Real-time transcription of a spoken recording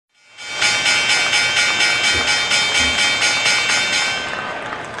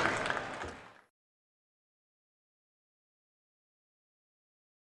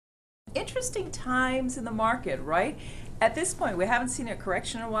interesting times in the market, right? At this point, we haven't seen a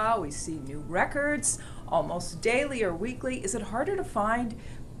correction in a while. We see new records almost daily or weekly. Is it harder to find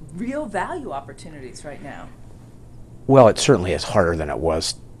real value opportunities right now? Well, it certainly is harder than it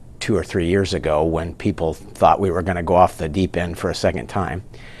was 2 or 3 years ago when people thought we were going to go off the deep end for a second time.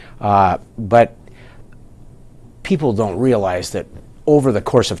 But people don't realize that over the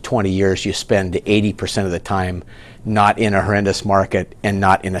course of 20 years, you spend 80% of the time not in a horrendous market and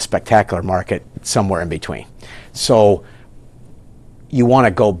not in a spectacular market, somewhere in between. So you want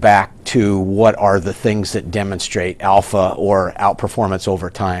to go back to what are the things that demonstrate alpha or outperformance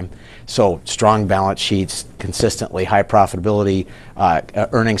over time. So strong balance sheets, consistently high profitability,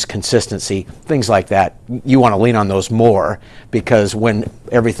 earnings consistency, things like that. You want to lean on those more, because when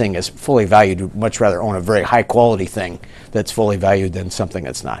everything is fully valued, you'd much rather own a very high quality thing that's fully valued than something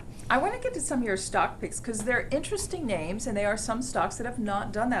that's not. I want to get to some of your stock picks because they're interesting names, and they are some stocks that have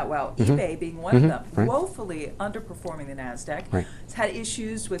not done that well. eBay being one of them, woefully underperforming the NASDAQ. It's had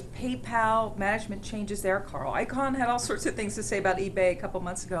issues with PayPal, management changes there. Carl Icahn had all sorts of things to say about eBay a couple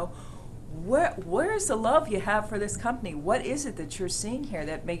months ago. Where's the love you have for this company? What is it that you're seeing here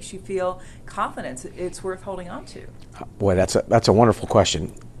that makes you feel confident it's worth holding on to? Boy, that's a wonderful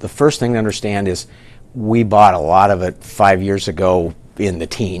question. The first thing to understand is we bought a lot of it 5 years ago in the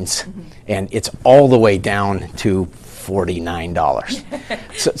teens, and it's all the way down to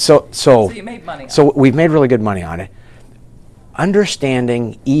 $49. So you made money on it. So we've made really good money on it.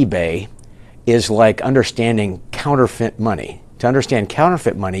 Understanding eBay is like understanding counterfeit money. To understand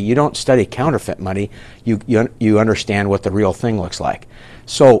counterfeit money, you don't study counterfeit money, you understand what the real thing looks like.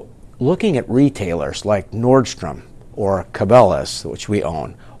 So looking at retailers like Nordstrom or Cabela's, which we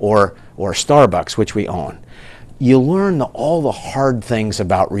own, or Starbucks, which we own, you learn all the hard things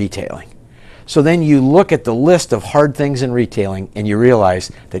about retailing. So then you look at the list of hard things in retailing and you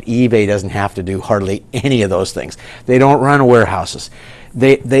realize that eBay doesn't have to do hardly any of those things. They don't run warehouses.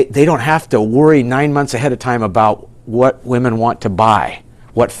 They don't have to worry 9 months ahead of time about what women want to buy,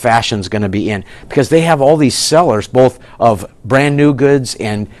 what fashion's going to be in, because they have all these sellers, both of brand new goods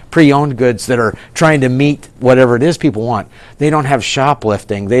and pre-owned goods, that are trying to meet whatever it is people want. They don't have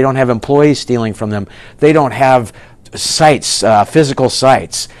shoplifting. They don't have employees stealing from them. They don't have sites, physical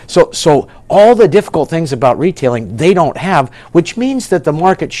sites. So all the difficult things about retailing they don't have, which means that the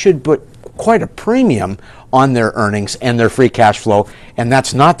market should put quite a premium on their earnings and their free cash flow, and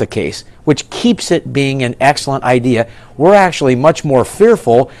that's not the case, which keeps it being an excellent idea. We're actually much more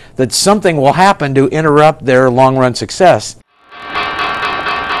fearful that something will happen to interrupt their long-run success